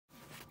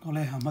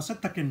Oleh masa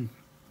takin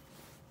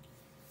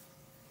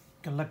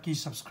lucky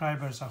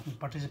subscribers aku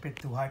participate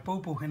tu hai po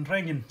hen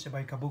rangin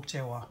sebai kabuk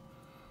cewa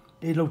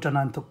elo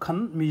tanan to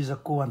khan mi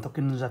zakuan to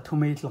kin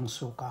zathumei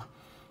tlangsuka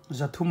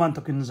zathuman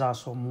to kin za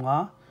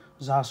somnga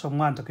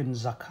to kin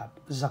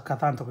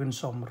zakatan to kin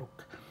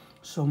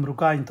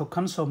somruka in to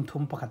khan som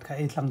thum pakhat kha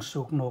e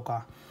tlangsuk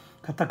noka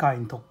khataka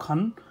in to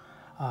khan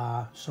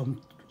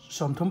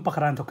som thum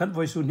pakharan to khan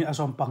voice ni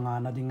asom panga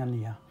na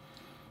dingania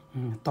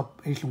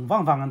top e hlung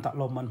wang an ta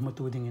loman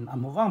mutu dingin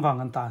amu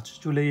wang an ta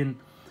chulein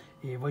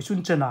e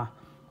voisun chena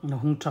na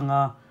hung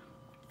changa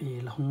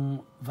e lahung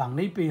wang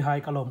nei pe hai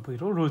kalom pui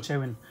ro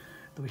chewin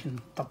to hin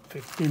top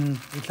 15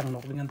 itlang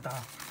nok dingan ta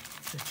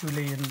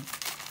chulein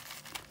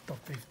top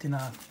 15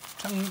 a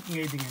chang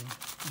nge dingin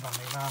wang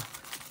nei na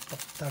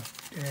top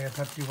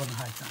 31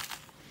 hai ta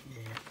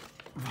e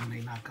wang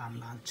nei na kan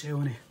lan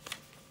chewni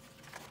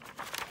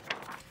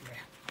le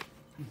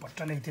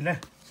important ei tile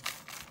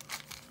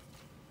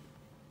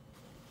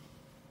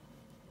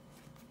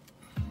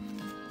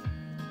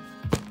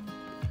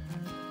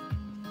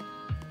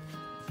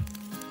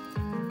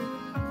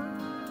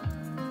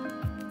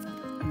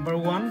Number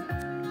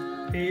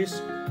 1 is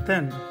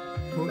 10,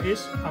 who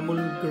is Amul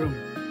Groom.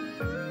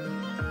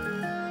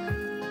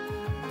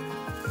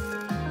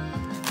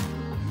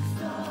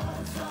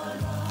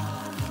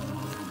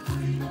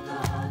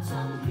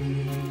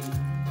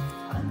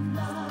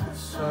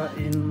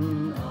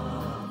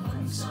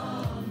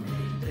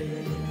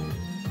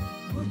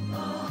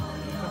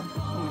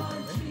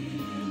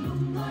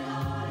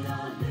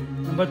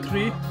 Number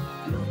 3,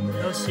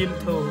 El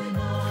Simto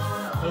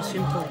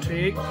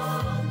Trick.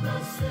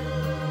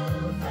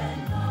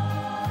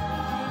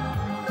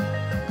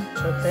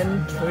 So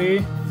 10,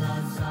 3.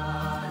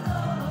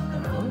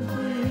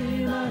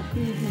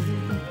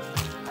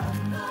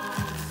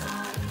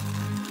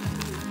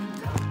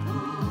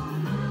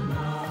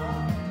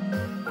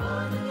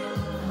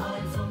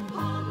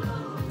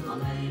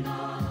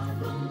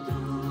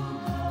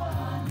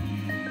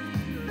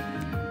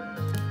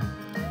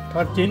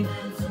 Thirteen,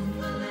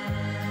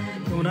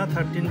 Luna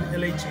 13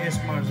 LHS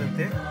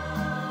Marzate.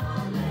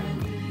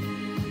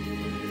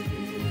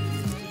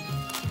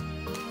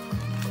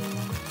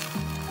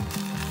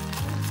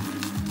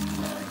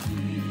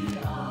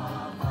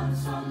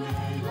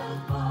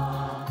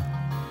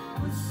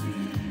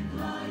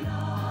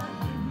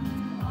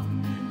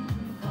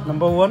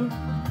 Number 1,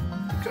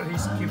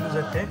 Chris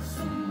Kibuzate.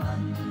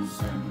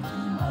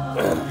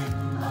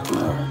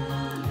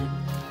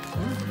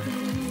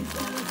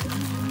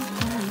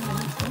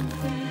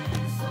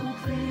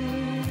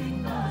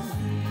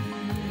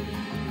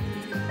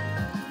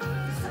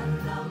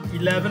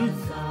 Eleven,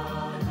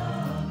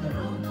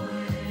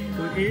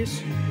 who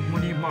is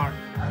Muni Mark.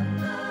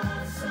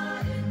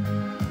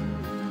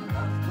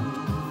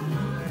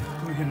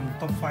 We can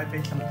top 5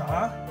 8 lang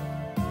ta.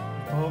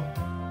 Top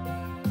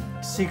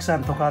 6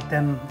 and toka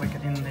 10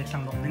 wicket in the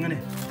lang dong dengan ni.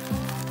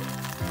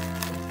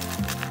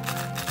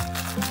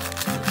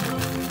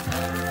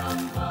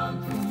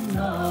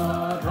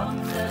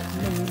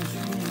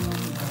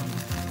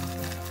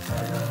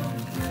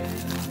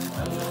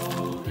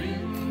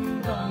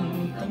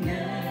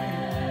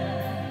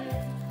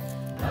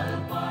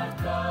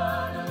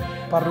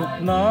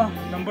 Parukna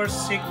number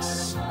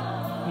 6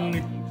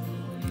 unit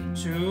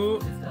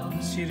 2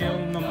 serial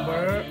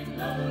number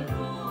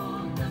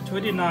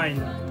 29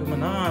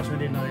 tumana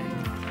 29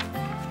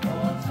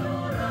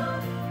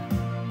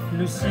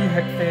 Lucy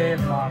Hecte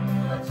Mark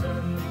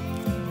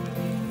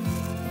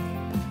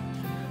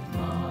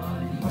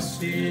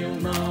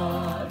Masilna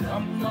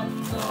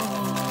Amanta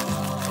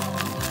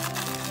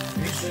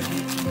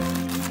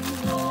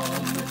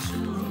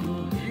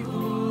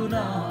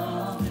Iguna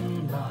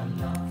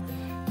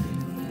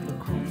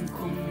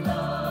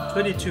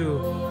 22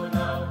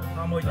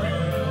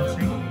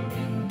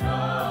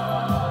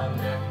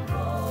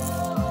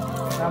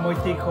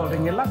 Namoyti ko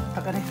ring ilak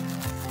takani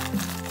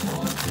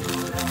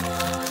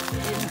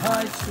in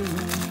high to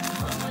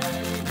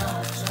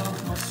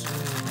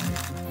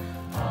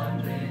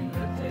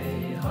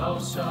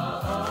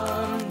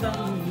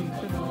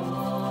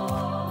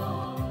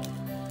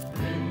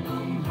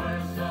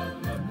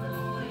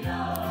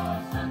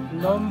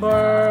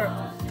number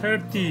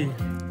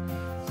 30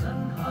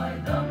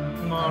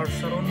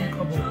 Marsaron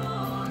Kabu.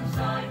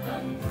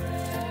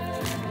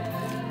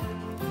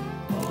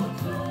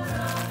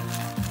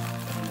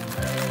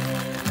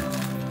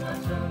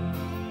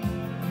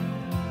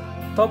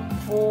 Top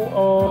 4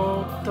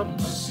 or top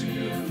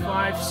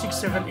 5, 6,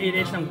 7, 8,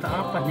 8 lang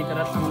taapat ni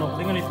karat lang nok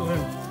dengan itu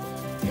kan.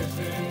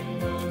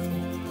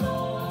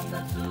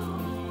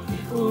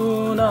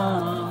 Una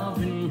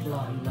bin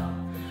lala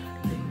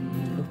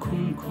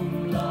kum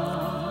kum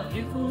la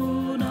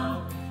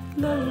ikuna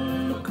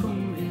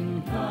lalukum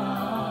in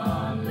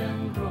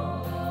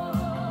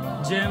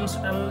James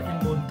L. in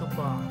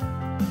Buntupa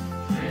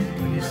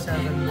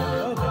 27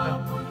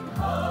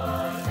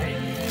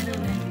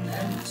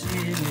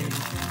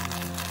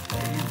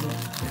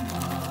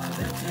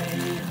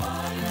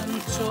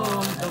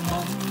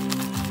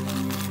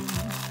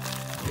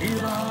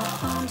 ira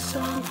ang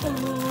sang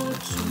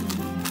chu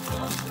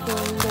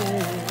ole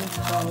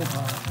tao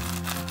ha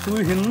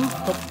tuhin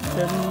top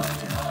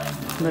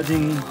 10 na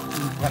ding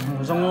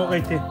zong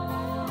okay te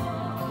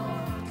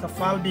sa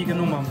faldi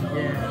ganumam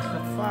yes sa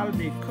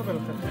faldi kabel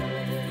ka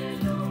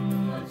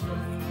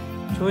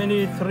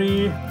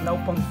 23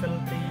 laupang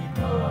filti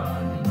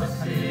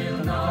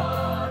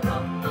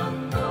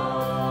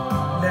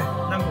le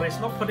nang race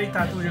lock pa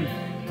data tu yun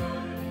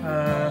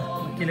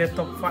kile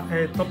top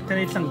 10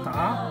 lang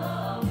ta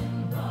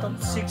top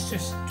 6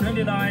 is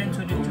 29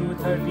 22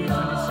 30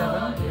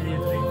 27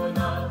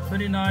 23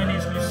 29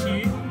 is Lucy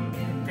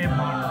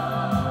Temar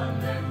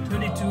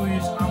 22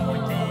 is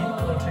Amoyti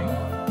coaching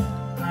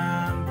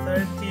and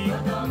 30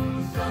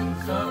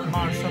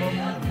 Marshall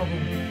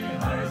Kabum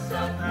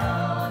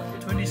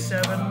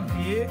 27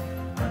 here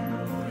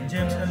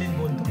James Alin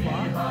Bontupa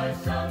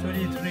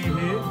 23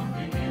 here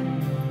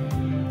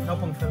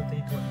Napang Felty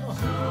ito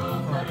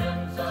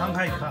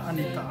Hanghai ka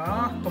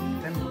anita top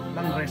 10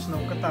 lang race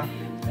no kata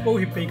oh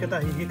hipay kata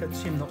hihikat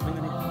sinok ng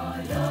anita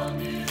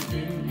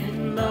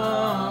na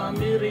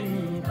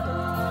mirinita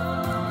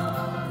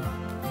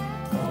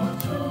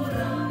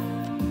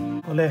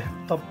ole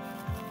top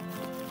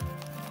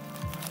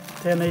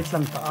 10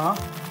 lang ta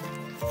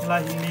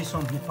lahi ni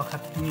som hi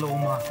pakhat ing lo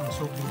ma sang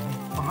so bi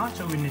panga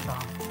chawin ni ta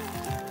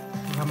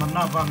naman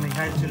na bang ni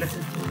hai chile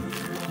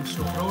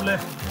so role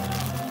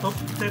top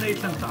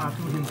 10 lang ta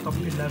atu hin top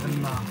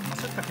 11 na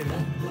masat ka kin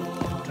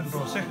chan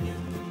rose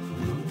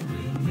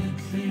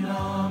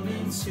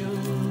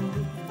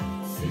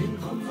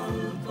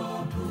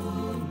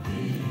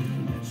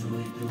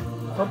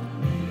top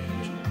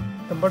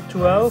number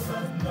 12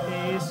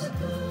 is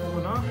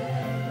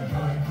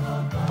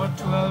number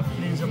 12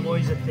 Linza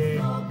Boys at the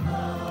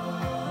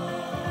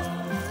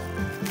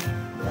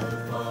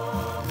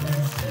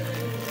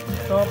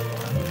top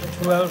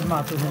 12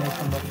 matu hina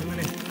tambah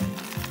ini.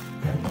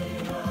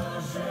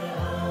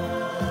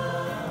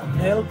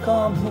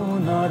 Welcome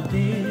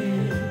hunadi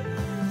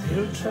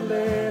fil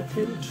chale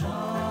fil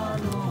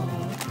chalo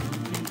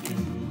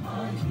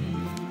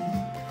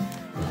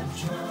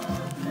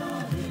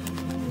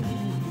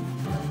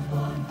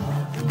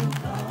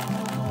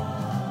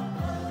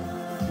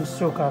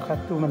suka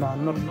katu mana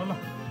nol nol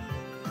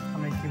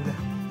anai kiuda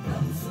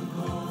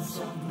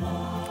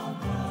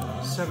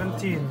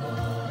 17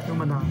 tu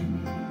mana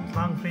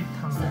thang free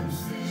thang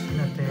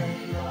nate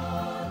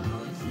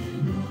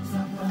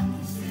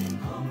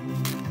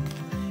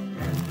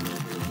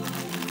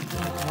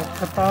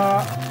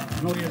kata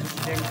noya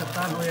jeng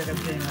kata noya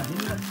jeng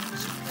ahin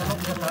kalau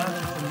kata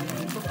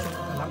untuk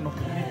lang nok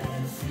ni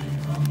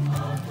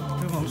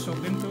tu mau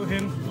sokin tu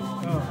hin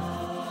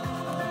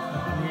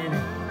ni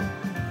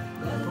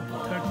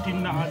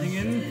 13 na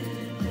adingin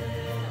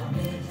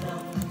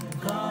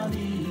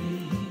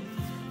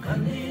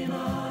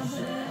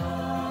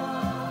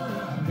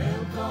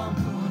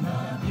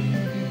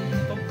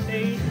top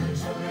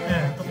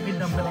 8 top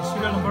 8 number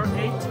serial number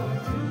 8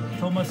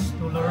 Thomas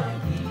Tuller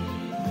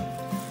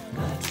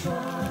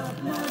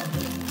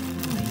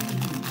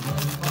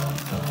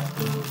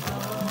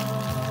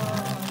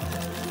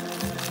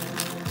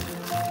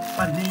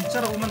Pani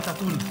cara uman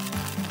tatun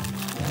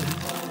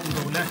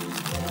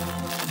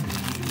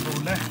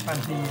Dole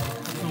panti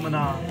tu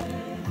mana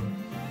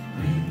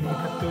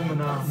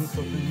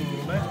untuk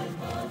dole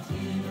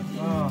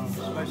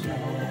spesial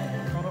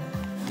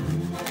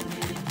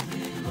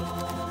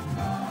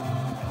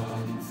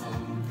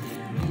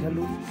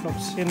lalu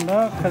loksin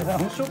dah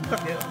kalau masuk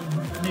tak ya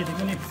ni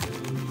dengan ni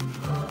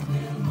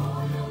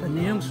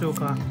ini yang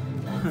suka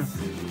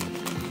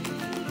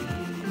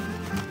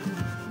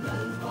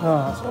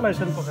soalnya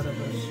sen pakai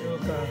apa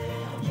suka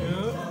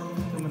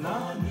tu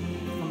mana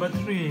number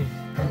 3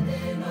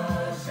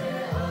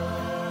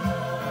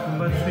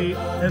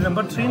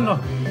 number 3 no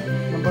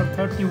number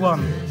 31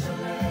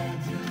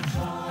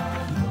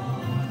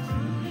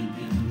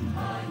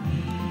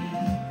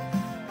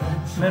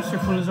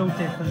 merciful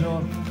zote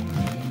kazor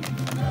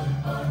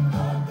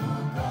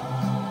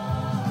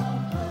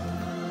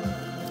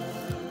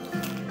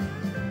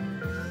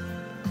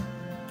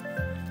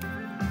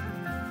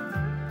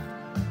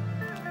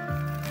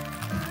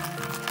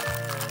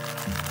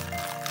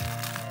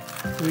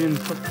Win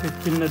top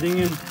 15 na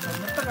dingin.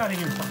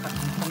 Natagaringin pa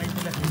kamay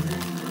pala.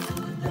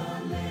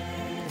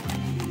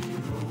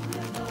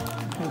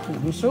 Ito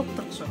busok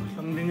taksa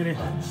lang dingin.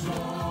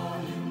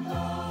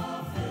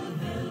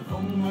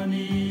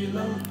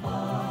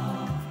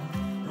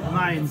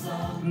 Nine.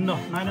 No,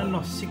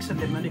 6 at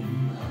them na di.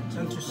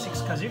 Sancho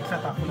 6 kasi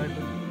kata ko lang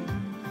ito.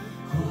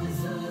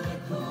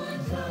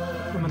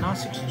 Kumana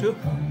 6-2.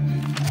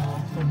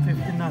 Top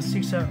 15 na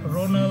 6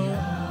 Ronald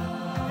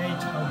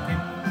H.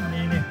 Alpin.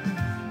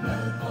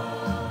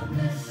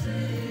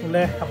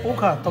 Le aku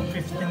ka top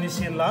 15 ni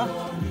sila.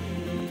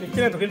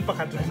 Kira tu kan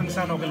pakat sang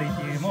sana kali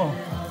mo.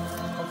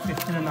 Top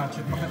 15 na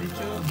nacho pakat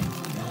itu.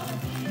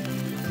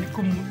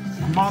 Ikum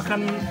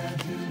makan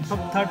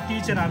top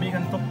 30 je nami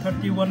kan top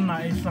 31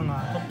 na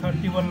isanga top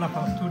 31 na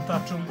ka tu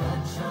ta chung.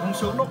 Ung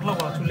so lok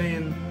lawa tu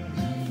len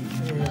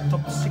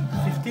top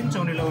 15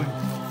 cho ni lo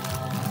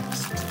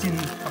 16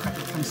 pakat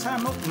kan sa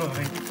nok lo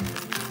re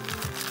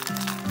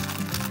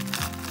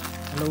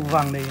lo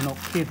wang nei nok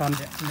khi tan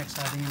next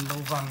ading lo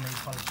wang nei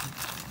pal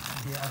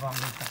dia awang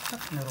nei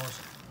tak ne ros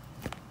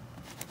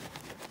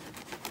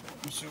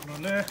so lo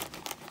le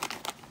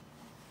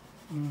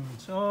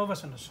so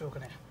vasan so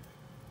kane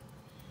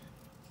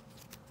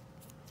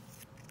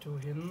to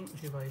hin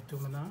hi vai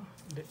tu mana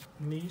de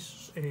mis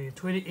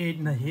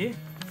 28 na hi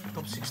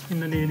top 16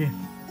 na ni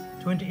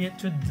 28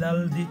 to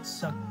daldit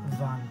sak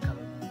van kal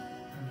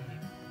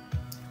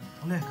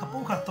le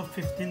kapu ka top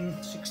 15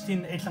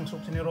 16 8 lang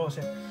sok ni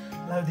rose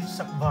daldit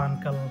sak van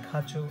kal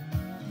kha chu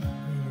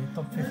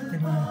top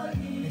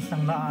 15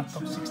 isang la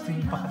top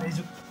 16 pa ka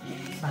ju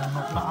sang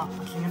nok la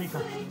singani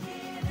ka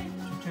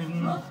chun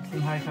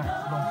king hai ka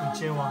long pu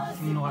chewa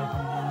king no ai ka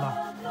la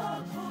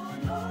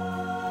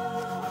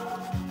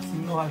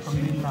king no ai ka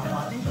min la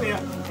ma ting pe ya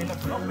ela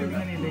top pe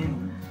ngani lein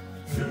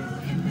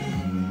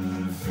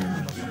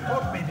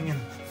support pe dingin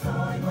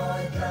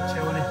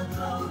chewa ne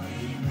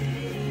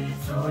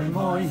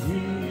moi hi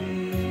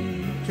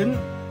chun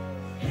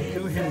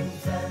tu hin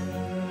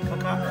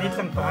kaka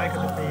itlang pa hai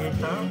ka te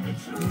ta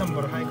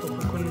number hai ko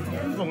kun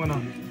rong ana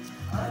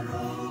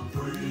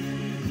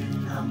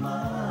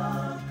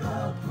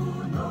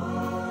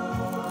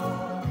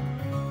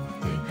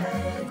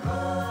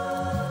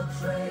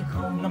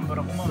number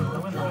ko mo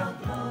lawan na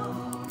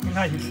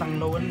ngai hisang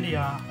lawan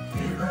dia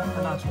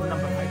kana su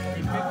number hai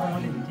ki pe ko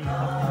malin ti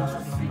la ko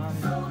su lang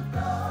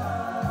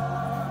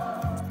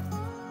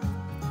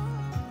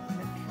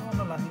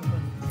na la hin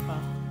pa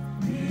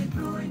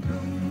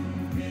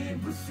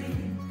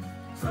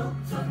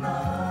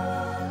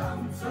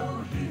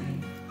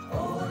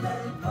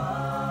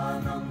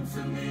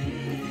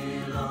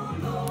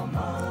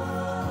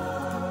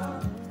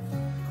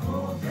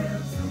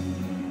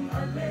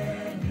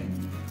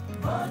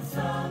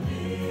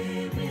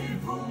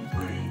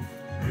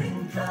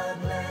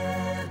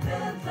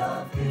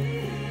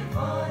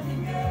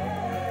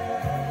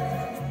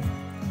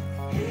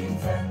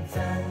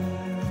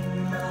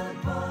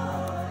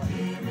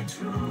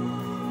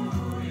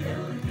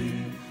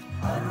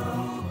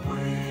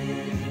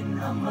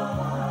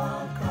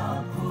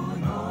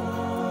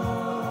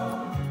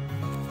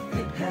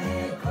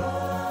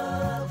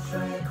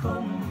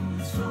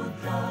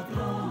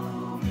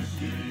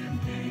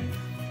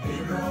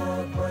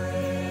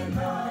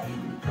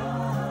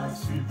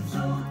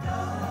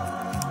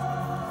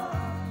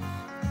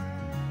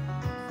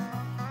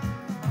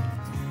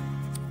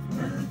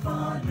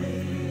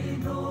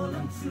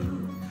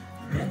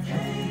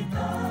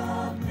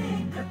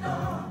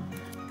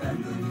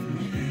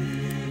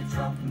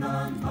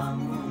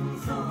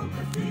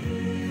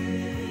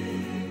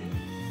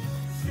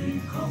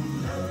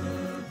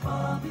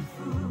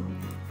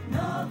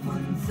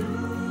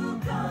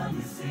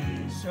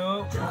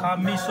so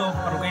kami so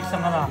parugay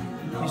lang ala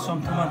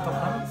isom tuman to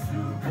kan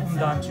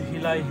dan chu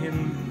hilai hin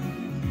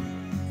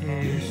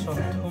som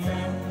tum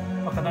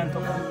pakadan to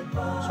kan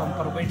som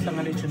parugay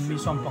lang ali chun mi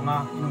som panga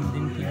nung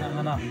ding tinga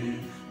ngana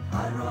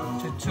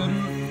chun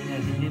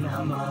ni no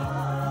kan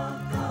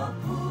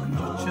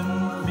chun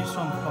mi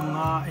som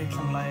panga e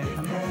lang lai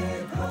kan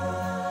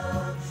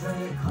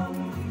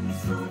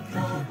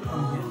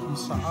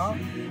sa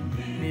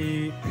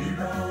ni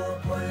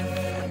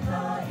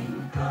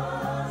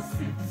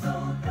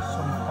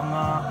som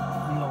panga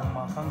no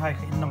ma kang hai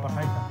ka in number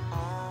hai ka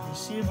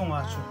si vonga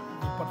chu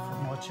pat fu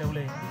mo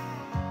cheule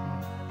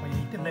pai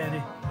te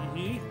le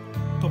ni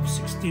top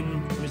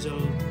 16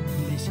 result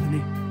list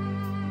ni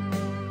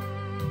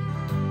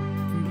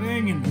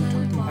rengin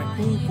thum tu hai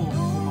pu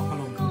ma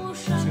kalong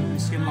chu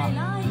si ma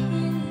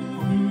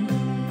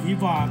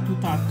iwa tu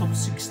ta top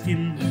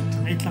 16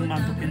 8 lang na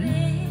to kin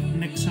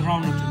next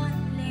round to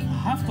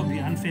have to be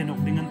unfair nok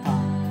dengan ta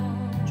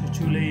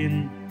chu lein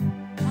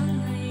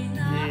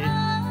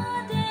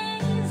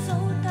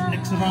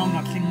next round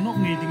at ling nok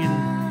ngi dingin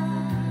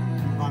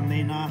bang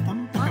nei na tam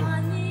takal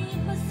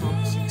top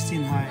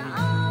 16 hai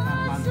kan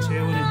ban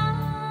cheu ni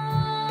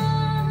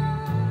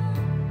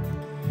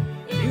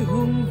i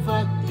hung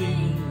vat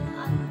ding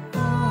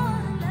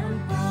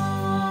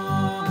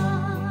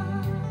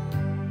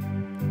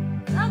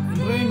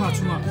reng ha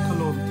chuma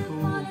khalom thu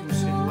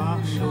sen la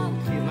lo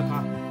ki la ka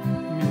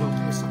mi lo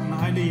thu sak na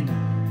hai lin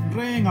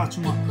reng ha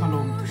chuma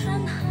khalom thu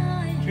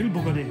hil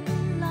bogale